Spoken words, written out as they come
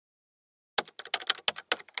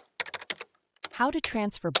How to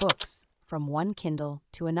transfer books from one Kindle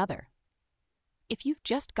to another. If you've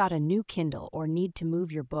just got a new Kindle or need to move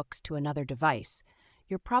your books to another device,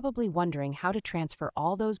 you're probably wondering how to transfer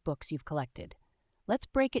all those books you've collected. Let's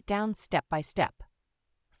break it down step by step.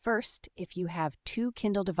 First, if you have two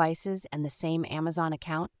Kindle devices and the same Amazon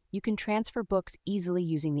account, you can transfer books easily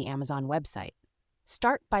using the Amazon website.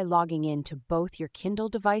 Start by logging in to both your Kindle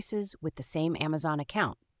devices with the same Amazon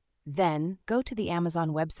account. Then, go to the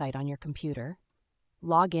Amazon website on your computer,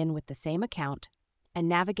 log in with the same account, and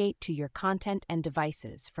navigate to your content and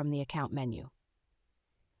devices from the account menu.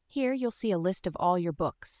 Here, you'll see a list of all your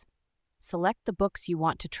books. Select the books you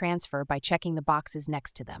want to transfer by checking the boxes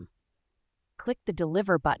next to them. Click the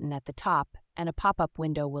Deliver button at the top, and a pop-up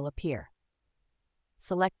window will appear.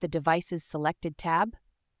 Select the Devices Selected tab,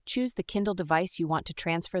 choose the Kindle device you want to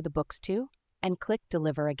transfer the books to, and click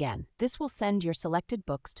Deliver again. This will send your selected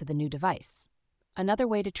books to the new device. Another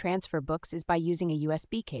way to transfer books is by using a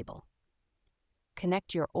USB cable.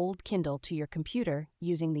 Connect your old Kindle to your computer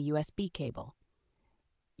using the USB cable.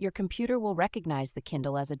 Your computer will recognize the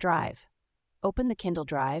Kindle as a drive. Open the Kindle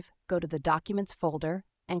drive, go to the Documents folder,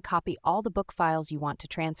 and copy all the book files you want to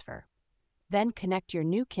transfer. Then connect your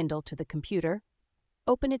new Kindle to the computer,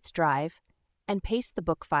 open its drive, and paste the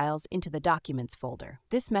book files into the Documents folder.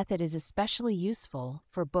 This method is especially useful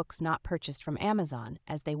for books not purchased from Amazon,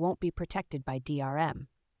 as they won't be protected by DRM.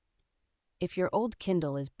 If your old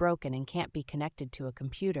Kindle is broken and can't be connected to a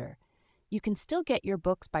computer, you can still get your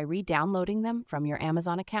books by re-downloading them from your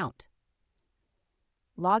Amazon account.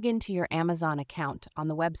 Log into your Amazon account on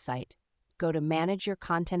the website, go to Manage Your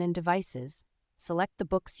Content and Devices, select the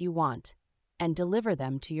books you want, and deliver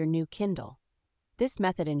them to your new Kindle. This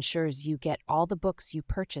method ensures you get all the books you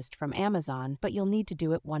purchased from Amazon, but you'll need to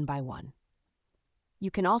do it one by one.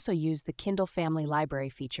 You can also use the Kindle Family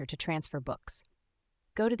Library feature to transfer books.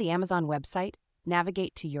 Go to the Amazon website,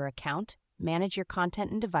 navigate to your account, manage your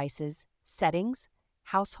content and devices, settings,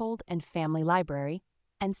 household and family library,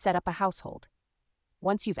 and set up a household.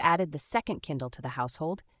 Once you've added the second Kindle to the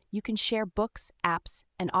household, you can share books, apps,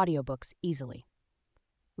 and audiobooks easily.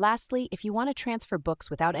 Lastly, if you want to transfer books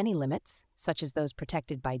without any limits, such as those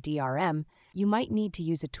protected by DRM, you might need to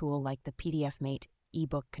use a tool like the PDFmate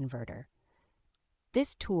ebook converter.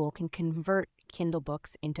 This tool can convert Kindle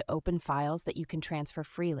books into open files that you can transfer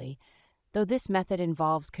freely, though this method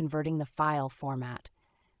involves converting the file format.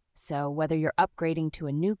 So whether you're upgrading to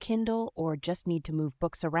a new Kindle or just need to move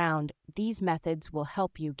books around, these methods will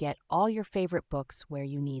help you get all your favorite books where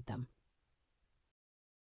you need them.